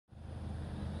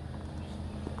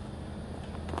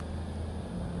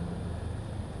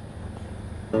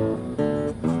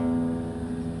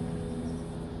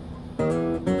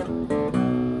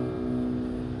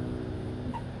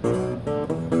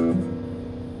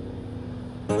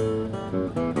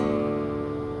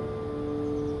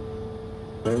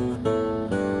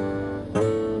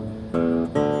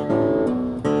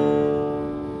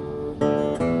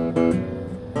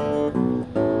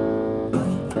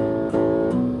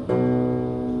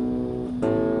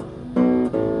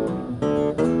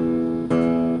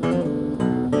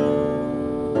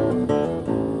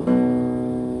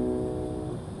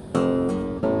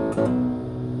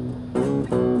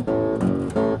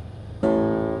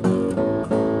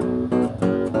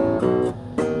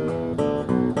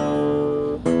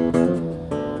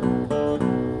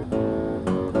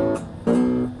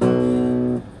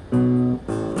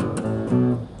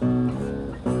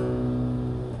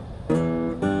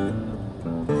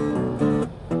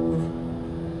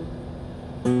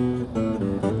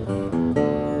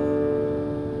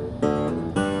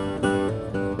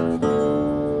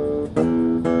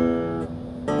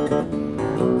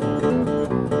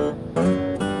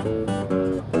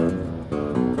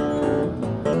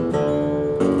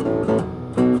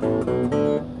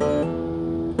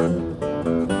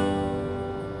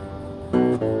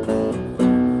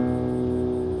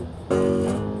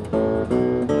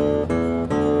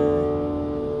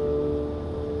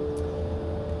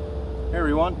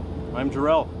I'm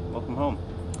Jerrel, welcome home.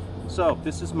 So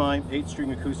this is my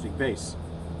 8-string acoustic bass.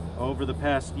 Over the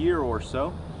past year or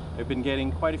so, I've been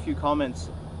getting quite a few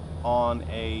comments on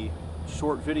a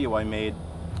short video I made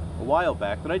a while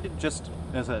back that I did just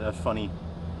as a funny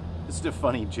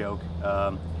joke,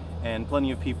 and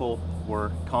plenty of people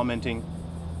were commenting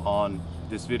on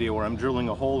this video where I'm drilling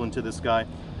a hole into this guy,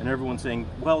 and everyone's saying,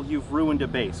 well, you've ruined a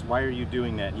bass, why are you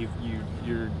doing that?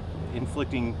 You're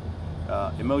inflicting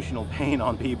emotional pain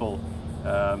on people.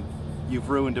 You've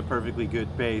ruined a perfectly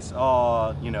good bass.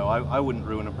 Oh, you know, I wouldn't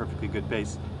ruin a perfectly good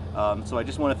bass. So I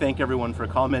just want to thank everyone for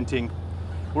commenting.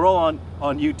 We're all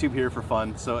on YouTube here for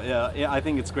fun, so yeah, I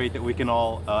think it's great that we can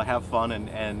all have fun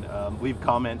and leave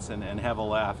comments and have a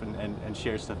laugh and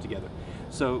share stuff together.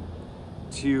 So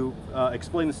to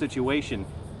explain the situation,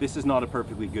 this is not a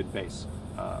perfectly good bass.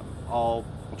 I'll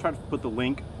try to put the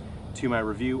link to my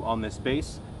review on this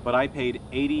bass, but I paid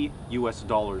 $80 US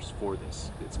for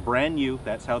this. It's brand new,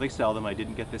 that's how they sell them. I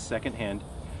didn't get this secondhand.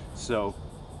 So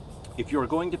if you're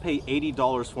going to pay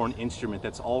 $80 for an instrument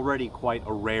that's already quite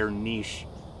a rare niche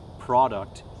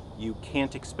product, you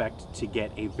can't expect to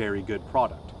get a very good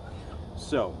product.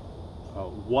 So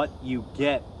what you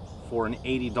get for an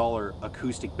 $80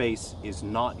 acoustic bass is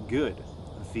not good.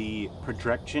 The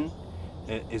projection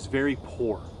is very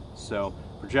poor. So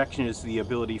projection is the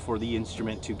ability for the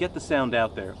instrument to get the sound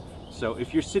out there. So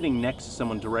if you're sitting next to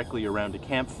someone directly around a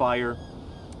campfire,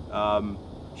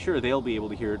 sure, they'll be able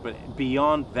to hear it, but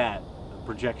beyond that,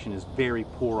 projection is very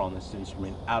poor on this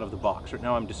instrument out of the box. Right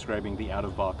now I'm describing the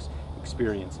out-of-box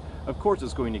experience. Of course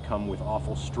it's going to come with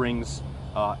awful strings,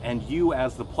 and you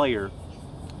as the player,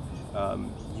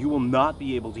 you will not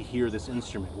be able to hear this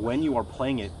instrument. When you are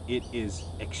playing it, it is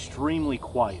extremely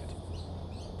quiet.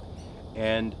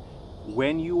 And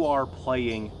when you are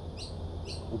playing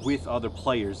with other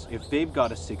players, if they've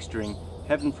got a 6-string,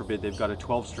 heaven forbid they've got a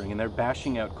 12-string, and they're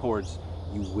bashing out chords,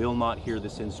 you will not hear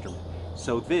this instrument.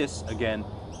 So this, again,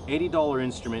 $80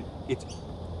 instrument,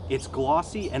 it's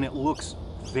glossy and it looks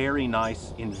very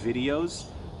nice in videos,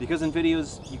 because in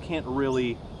videos you can't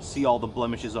really see all the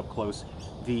blemishes up close.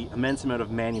 The immense amount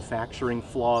of manufacturing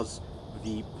flaws,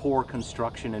 the poor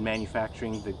construction and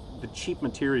manufacturing, the cheap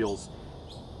materials.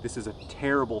 This is a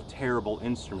terrible, terrible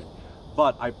instrument.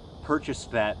 But I purchased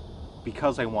that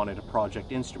because I wanted a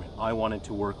project instrument. I wanted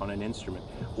to work on an instrument.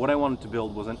 What I wanted to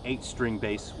build was an 8-string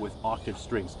bass with octave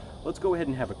strings. Let's go ahead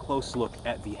and have a close look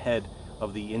at the head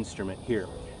of the instrument here.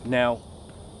 Now,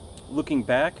 looking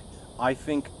back, I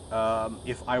think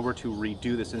if I were to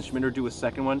redo this instrument or do a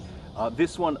second one,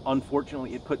 this one,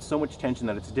 unfortunately, it puts so much tension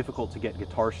that it's difficult to get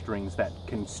guitar strings that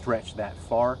can stretch that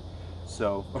far.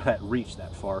 So, or that reach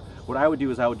that far. What I would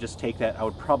do is I would just take that, I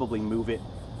would probably move it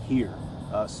here,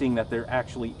 seeing that there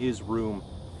actually is room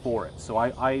for it. So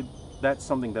that's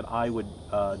something that I would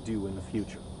do in the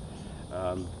future.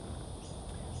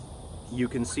 You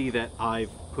can see that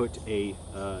I've put a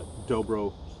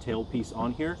dobro tailpiece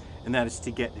on here, and that is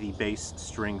to get the bass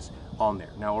strings on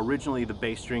there. Now originally the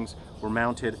bass strings were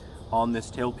mounted on this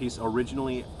tailpiece.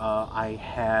 Originally I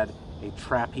had a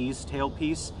trapeze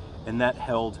tailpiece, and that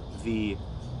held the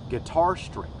guitar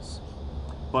strings.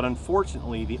 But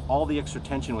unfortunately, all the extra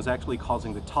tension was actually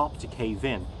causing the top to cave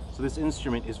in. So this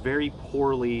instrument is very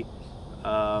poorly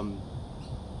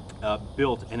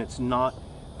built, and it's not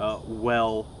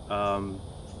well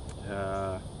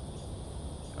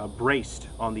braced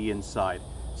on the inside.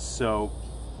 So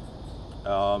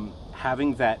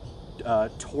having that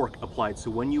torque applied,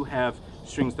 so when you have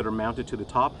strings that are mounted to the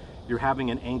top, you're having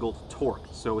an angled torque,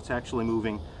 so it's actually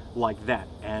moving like that.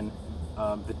 And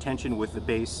the tension with the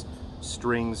bass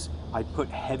strings, I put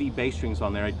heavy bass strings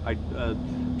on there. I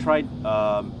tried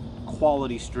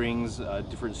quality strings,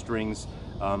 different strings.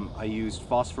 I used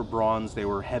phosphor bronze. They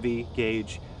were heavy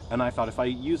gauge, and I thought if I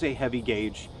use a heavy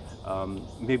gauge,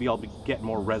 maybe I'll get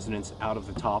more resonance out of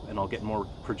the top and I'll get more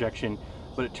projection.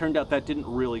 But it turned out that didn't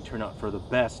really turn out for the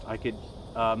best. I could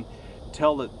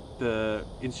tell that the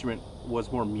instrument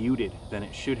was more muted than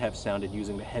it should have sounded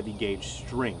using the heavy gauge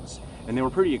strings, and they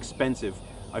were pretty expensive.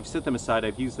 I've set them aside.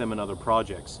 I've used them in other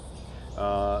projects.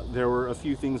 There were a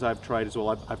few things I've tried as well.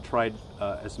 I've tried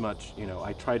as much, you know,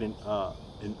 I tried an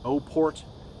O port.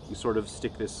 You sort of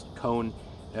stick this cone,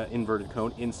 inverted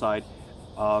cone inside.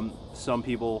 Some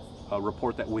people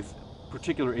report that with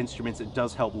particular instruments it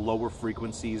does help lower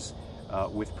frequencies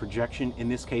with projection. In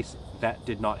this case, that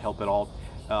did not help at all.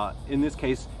 In this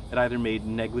case, it either made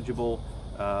negligible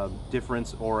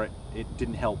difference, or it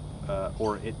didn't help,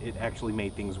 or it actually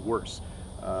made things worse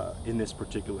in this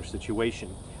particular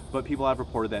situation. But people have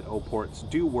reported that O ports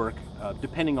do work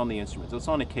depending on the instrument. So it's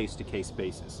on a case-to-case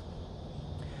basis.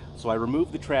 So I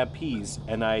removed the trapeze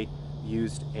and I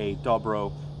used a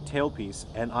dobro tailpiece,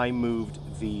 and I moved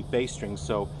the bass strings.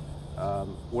 So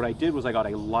what I did was I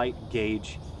got a light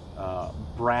gauge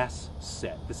brass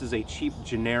set. This is a cheap,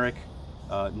 generic,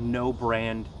 no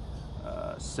brand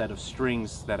set of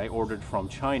strings that I ordered from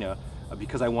China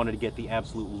because I wanted to get the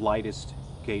absolute lightest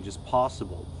gauges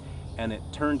possible. And it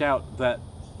turned out that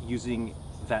using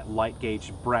that light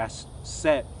gauge brass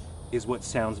set is what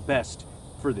sounds best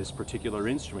for this particular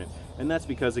instrument. And that's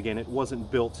because, again, it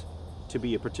wasn't built to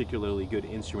be a particularly good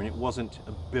instrument. It wasn't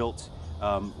built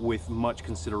with much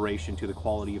consideration to the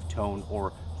quality of tone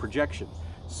or projection.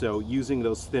 So using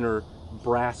those thinner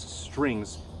brass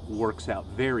strings works out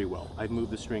very well. I've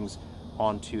moved the strings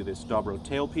onto this dobro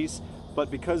tailpiece, but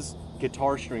because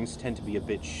guitar strings tend to be a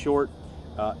bit short,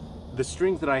 the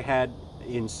strings that I had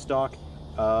in stock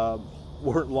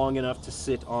weren't long enough to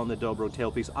sit on the dobro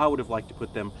tailpiece. I would have liked to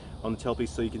put them on the tailpiece,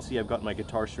 so you can see I've got my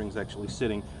guitar strings actually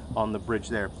sitting on the bridge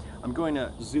there. I'm going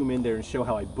to zoom in there and show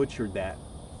how I butchered that.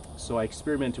 So I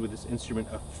experimented with this instrument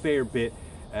a fair bit,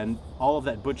 and all of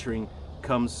that butchering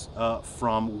comes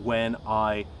from when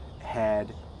I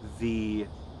had the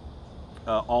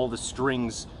all the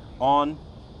strings on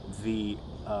the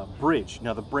bridge.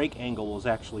 Now the break angle was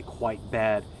actually quite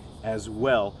bad as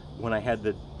well when I had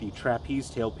the trapeze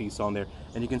tailpiece on there,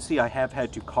 and you can see I have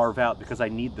had to carve out because I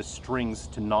need the strings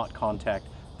to not contact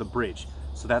the bridge.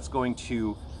 So that's going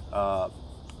to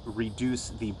reduce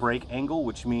the break angle,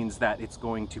 which means that it's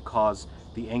going to cause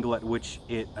the angle at which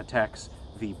it attacks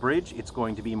the bridge. It's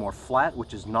going to be more flat,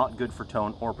 which is not good for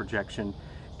tone or projection,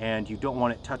 and you don't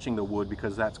want it touching the wood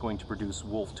because that's going to produce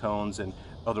wolf tones and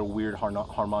other weird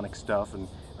harmonic stuff, and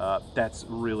that's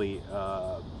really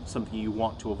something you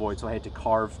want to avoid. So I had to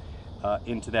carve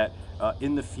into that.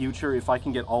 In the future, if I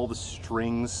can get all the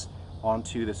strings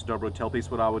onto this dobro tailpiece,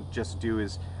 what I would just do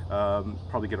is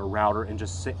probably get a router and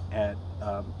just sit at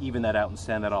even that out and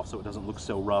sand that off so it doesn't look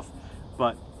so rough.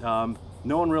 But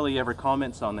no one really ever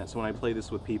comments on that, so when I play this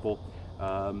with people,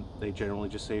 they generally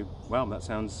just say, wow, that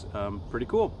sounds pretty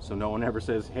cool. So no one ever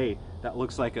says, hey, that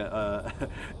looks like a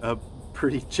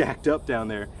pretty jacked up down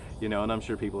there, you know, and I'm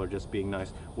sure people are just being nice.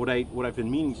 What I've been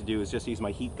meaning to do is just use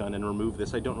my heat gun and remove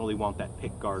this. I don't really want that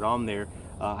pick guard on there.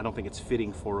 I don't think it's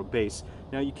fitting for a bass.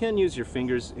 Now you can use your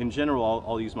fingers. In general,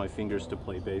 I'll use my fingers to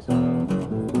play bass.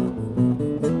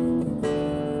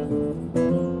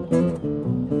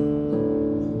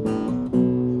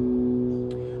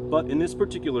 But in this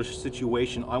particular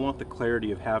situation, I want the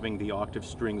clarity of having the octave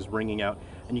strings ringing out,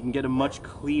 and you can get a much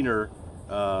cleaner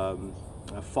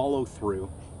follow through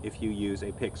if you use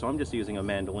a pick. So I'm just using a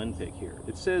mandolin pick here.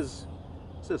 It says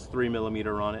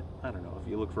 3mm on it. I don't know if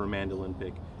you look for a mandolin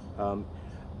pick.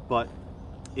 But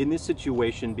in this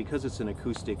situation, because it's an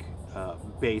acoustic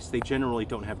bass, they generally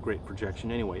don't have great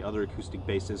projection anyway. Other acoustic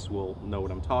basses will know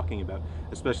what I'm talking about,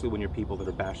 especially when you're people that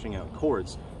are bashing out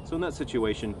chords. So in that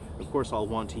situation, of course, I'll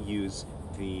want to use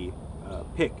the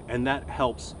pick, and that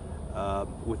helps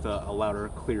with a louder,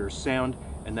 clearer sound,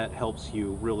 and that helps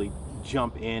you really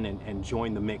jump in and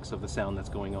join the mix of the sound that's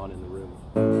going on in the room.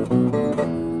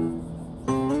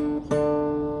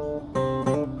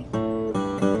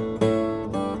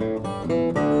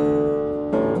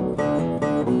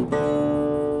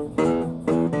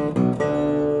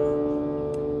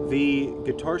 The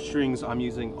guitar strings I'm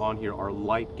using on here are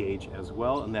light gauge as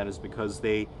well, and that is because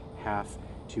they have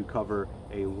to cover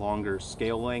a longer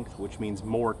scale length, which means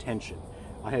more tension.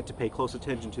 I had to pay close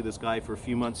attention to this guy for a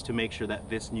few months to make sure that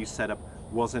this new setup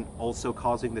wasn't also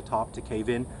causing the top to cave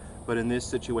in, but in this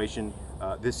situation,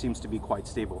 this seems to be quite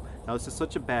stable. Now, this is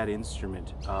such a bad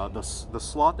instrument. The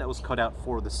slot that was cut out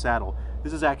for the saddle,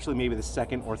 this is actually maybe the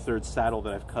second or third saddle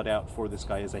that I've cut out for this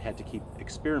guy, as I had to keep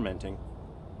experimenting.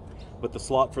 But the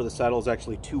slot for the saddle is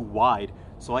actually too wide,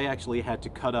 so I actually had to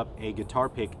cut up a guitar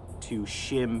pick to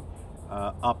shim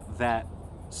up that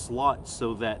slot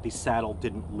so that the saddle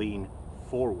didn't lean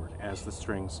forward as the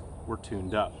strings were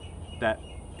tuned up. That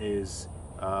is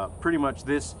pretty much,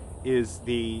 this is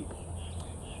the,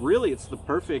 really it's the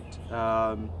perfect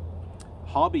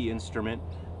hobby instrument,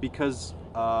 because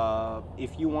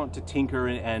if you want to tinker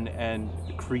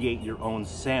and create your own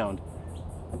sound,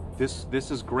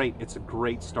 this is great. It's a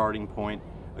great starting point.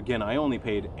 Again, I only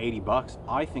paid 80 bucks.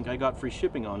 I think I got free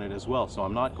shipping on it as well, so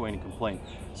I'm not going to complain.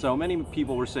 So many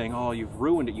people were saying, oh, you've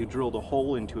ruined it, you drilled a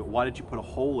hole into it, why did you put a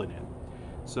hole in it?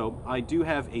 So I do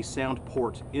have a sound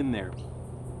port in there,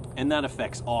 and that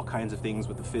affects all kinds of things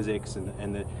with the physics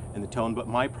and the tone, but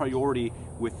my priority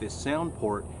with this sound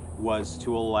port was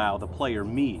to allow the player,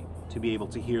 me, to be able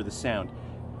to hear the sound.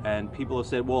 And people have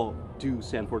said, well, do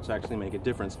sound ports actually make a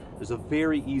difference? There's a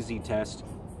very easy test.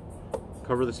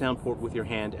 Cover the sound port with your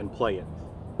hand and play it.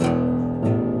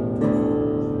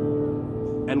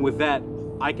 And with that,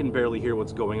 I can barely hear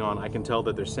what's going on. I can tell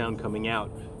that there's sound coming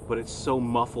out, but it's so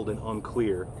muffled and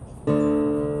unclear.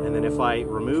 And then if I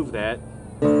remove that,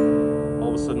 all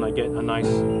of a sudden I get a nice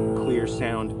clear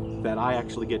sound that I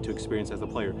actually get to experience as a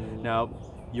player. Now,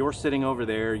 you're sitting over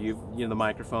there, you know, the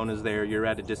microphone is there, you're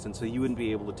at a distance, so you wouldn't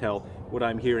be able to tell what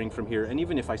I'm hearing from here. And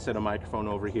even if I set a microphone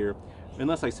over here,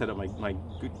 unless I set up my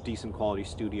good, decent quality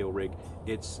studio rig,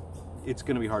 it's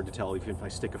going to be hard to tell even if I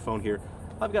stick a phone here.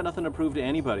 I've got nothing to prove to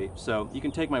anybody, so you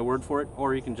can take my word for it,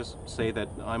 or you can just say that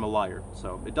I'm a liar.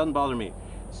 So it doesn't bother me.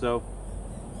 So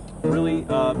really,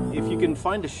 if you can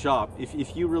find a shop,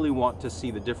 if you really want to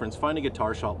see the difference, find a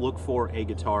guitar shop, look for a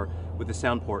guitar with a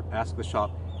sound port, ask the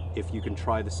shop if you can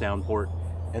try the sound port,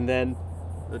 and then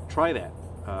try that.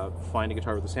 Find a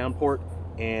guitar with a sound port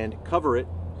and cover it,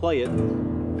 play it,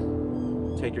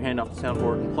 take your hand off the sound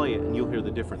port and play it, and you'll hear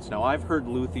the difference. Now, I've heard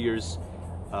luthiers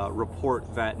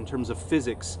report that in terms of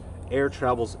physics, air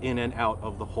travels in and out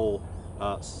of the hole,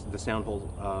 the sound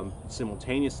hole,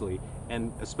 simultaneously,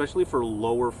 and especially for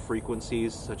lower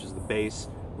frequencies such as the bass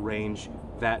range,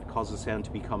 that causes sound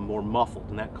to become more muffled,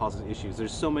 and that causes issues.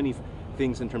 There's so many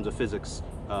things in terms of physics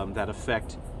that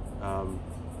affect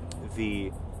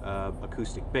the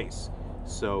acoustic bass.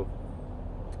 So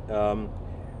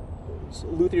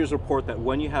luthiers report that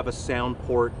when you have a sound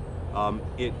port,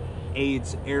 it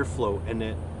aids airflow and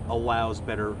it allows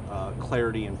better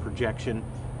clarity and projection.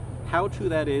 How true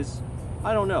that is,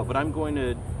 I don't know, but I'm going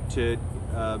to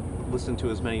listen to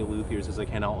as many luthiers as I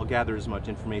can. I'll gather as much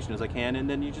information as I can, and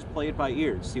then you just play it by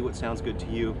ear, see what sounds good to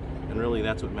you, and really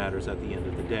that's what matters at the end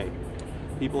of the day.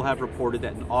 People have reported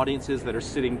that in audiences that are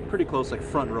sitting pretty close, like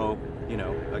front row, you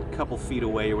know, a couple feet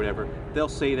away or whatever, they'll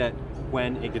say that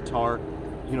when a guitar,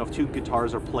 you know, if two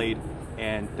guitars are played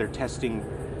and they're testing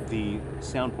the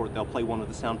sound port, they'll play one with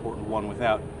the sound port and one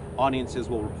without. Audiences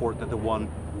will report that the one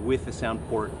with the sound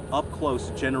port up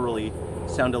close generally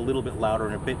sound a little bit louder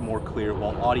and a bit more clear,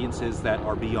 while audiences that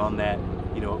are beyond that,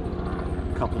 you know,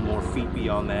 a couple more feet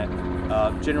beyond that,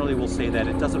 generally will say that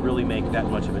it doesn't really make that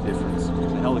much of a difference.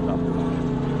 There's a helicopter.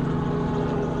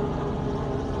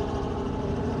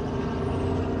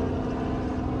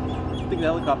 I think the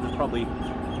helicopter's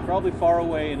probably far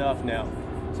away enough now.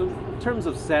 So in terms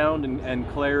of sound and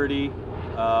clarity,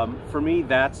 for me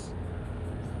that's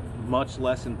much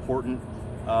less important.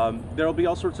 There'll be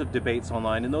all sorts of debates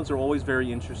online, and those are always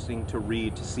very interesting to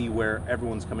read, to see where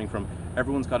everyone's coming from.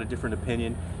 Everyone's got a different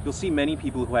opinion. You'll see many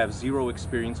people who have zero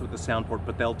experience with the sound port,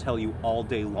 but they'll tell you all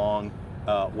day long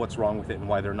what's wrong with it and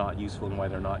why they're not useful and why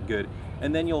they're not good.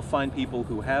 And then you'll find people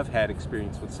who have had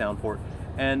experience with sound port,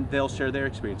 and they'll share their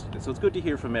experience with it. So it's good to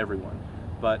hear from everyone.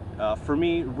 But for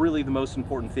me, really the most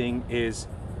important thing is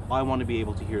I want to be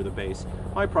able to hear the bass.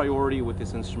 My priority with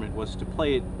this instrument was to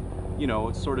play it, you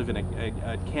know, sort of in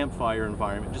a campfire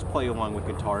environment, just play along with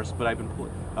guitars, but I've been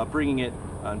bringing it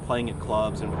and playing at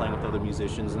clubs and playing with other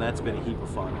musicians, and that's been a heap of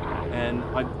fun. And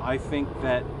I think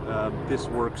that this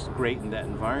works great in that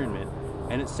environment,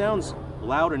 and it sounds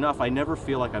loud enough. I never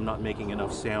feel like I'm not making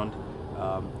enough sound,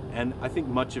 and I think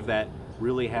much of that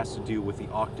really has to do with the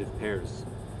octave pairs.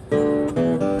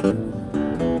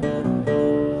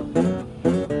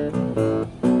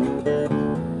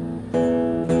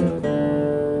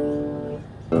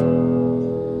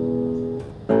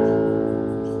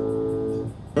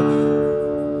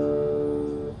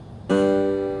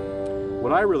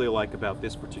 about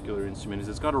this particular instrument is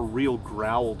it's got a real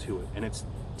growl to it, and it's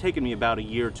taken me about a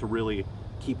year to really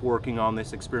keep working on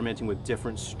this, experimenting with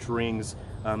different strings.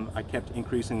 I kept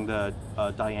increasing the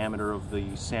diameter of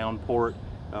the sound port,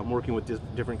 working with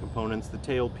different components, the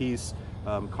tailpiece,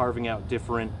 carving out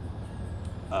different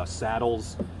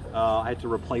saddles. I had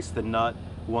to replace the nut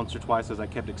once or twice as I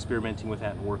kept experimenting with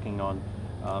that and working on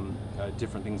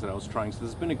different things that I was trying. So this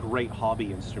has been a great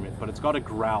hobby instrument, but it's got a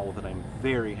growl that I'm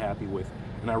very happy with,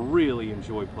 and I really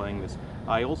enjoy playing this.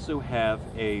 I also have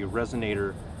a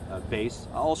resonator bass.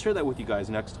 I'll share that with you guys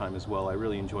next time as well. I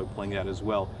really enjoy playing that as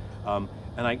well.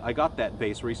 And I got that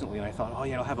bass recently, and I thought, oh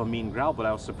yeah, it'll have a mean growl, but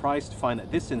I was surprised to find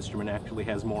that this instrument actually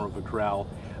has more of a growl,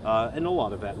 and a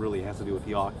lot of that really has to do with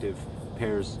the octave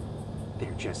pairs.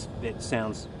 It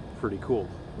sounds pretty cool,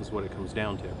 is what it comes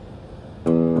down to.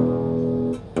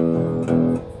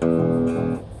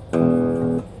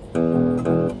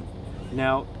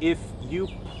 Now, if you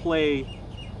play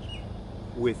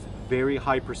with very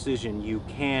high precision, you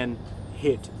can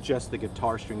hit just the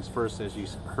guitar strings first, as you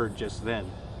heard just then.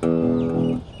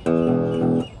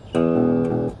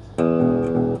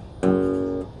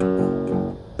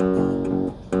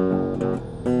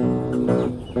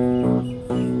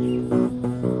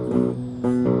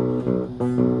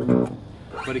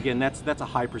 But again, that's a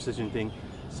high precision thing,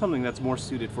 something that's more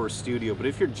suited for a studio. But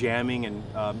if you're jamming and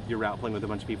you're out playing with a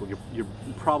bunch of people, you're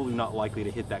probably not likely to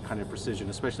hit that kind of precision,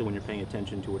 especially when you're paying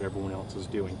attention to what everyone else is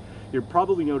doing. You're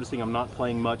probably noticing I'm not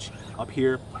playing much up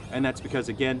here, and that's because,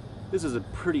 again, this is a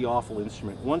pretty awful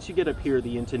instrument. Once you get up here,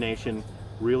 the intonation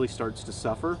really starts to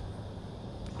suffer.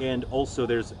 And also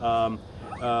there's,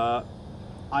 I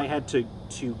had to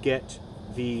get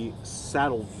the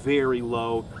saddle very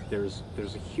low. There's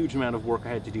a huge amount of work I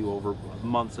had to do over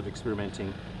months of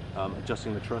experimenting,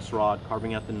 adjusting the truss rod,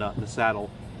 carving out the nut and the saddle,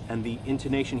 and the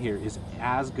intonation here is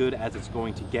as good as it's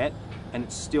going to get, and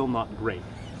it's still not great.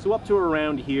 So up to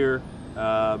around here,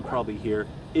 probably here,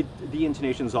 the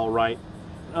intonation's all right.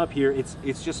 Up here,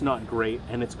 it's just not great,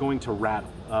 and it's going to rattle.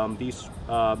 Unless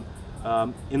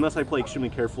I play extremely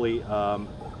carefully,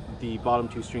 the bottom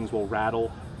two strings will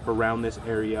rattle around this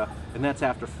area, and that's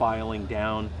after filing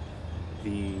down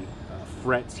the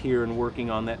frets here and working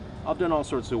on that. I've done all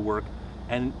sorts of work,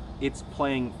 and it's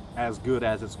playing as good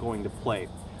as it's going to play.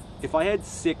 If I had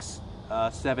 $6,000,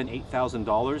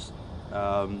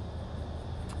 $8,000,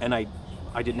 and I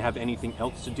didn't have anything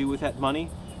else to do with that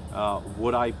money,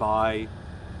 would I buy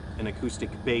an acoustic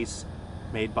bass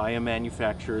made by a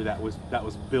manufacturer that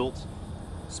was built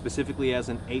specifically as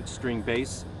an 8-string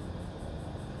bass?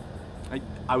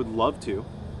 I would love to,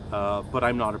 but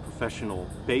I'm not a professional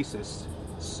bassist,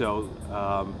 so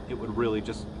it would really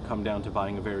just come down to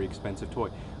buying a very expensive toy.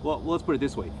 Well, let's put it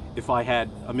this way: if I had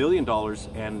 $1 million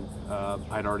and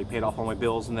I'd already paid off all my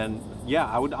bills, and then yeah,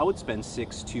 I would spend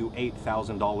 $6,000 to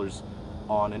 $8,000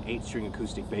 on an 8-string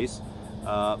acoustic bass.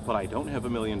 But I don't have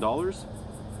 $1 million,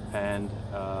 and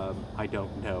I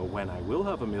don't know when I will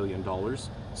have $1 million.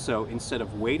 So instead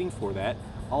of waiting for that,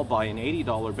 I'll buy an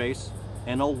 $80 bass,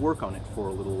 and I'll work on it for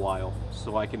a little while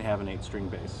so I can have an 8-string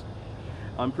bass.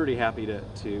 I'm pretty happy to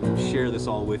share this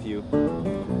all with you.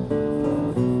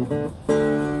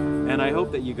 And I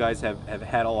hope that you guys have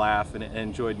had a laugh and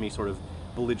enjoyed me sort of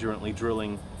belligerently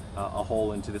drilling a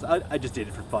hole into this. I just did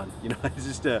it for fun, you know. It's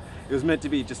just it was meant to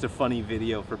be just a funny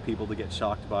video for people to get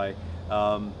shocked by.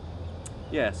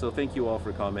 Yeah, so thank you all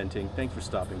for commenting. Thanks for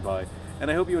stopping by. And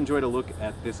I hope you enjoyed a look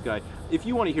at this guy. If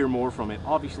you want to hear more from it,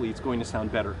 obviously it's going to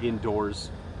sound better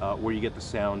indoors, where you get the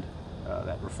sound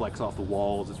that reflects off the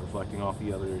walls, it's reflecting off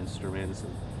the other instruments.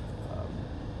 And,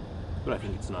 but I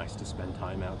think it's nice to spend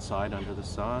time outside under the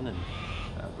sun and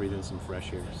breathe in some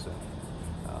fresh air. So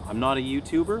I'm not a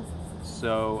YouTuber,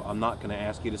 so I'm not going to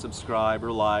ask you to subscribe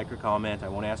or like or comment. I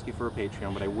won't ask you for a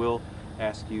Patreon, but I will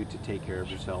ask you to take care of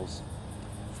yourselves.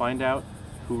 Find out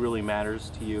who really matters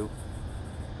to you.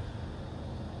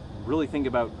 Really think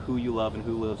about who you love and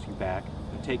who loves you back,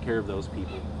 and take care of those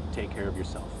people. Take care of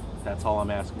yourself. That's all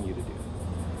I'm asking you to do.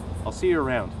 I'll see you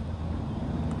around.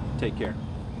 Take care.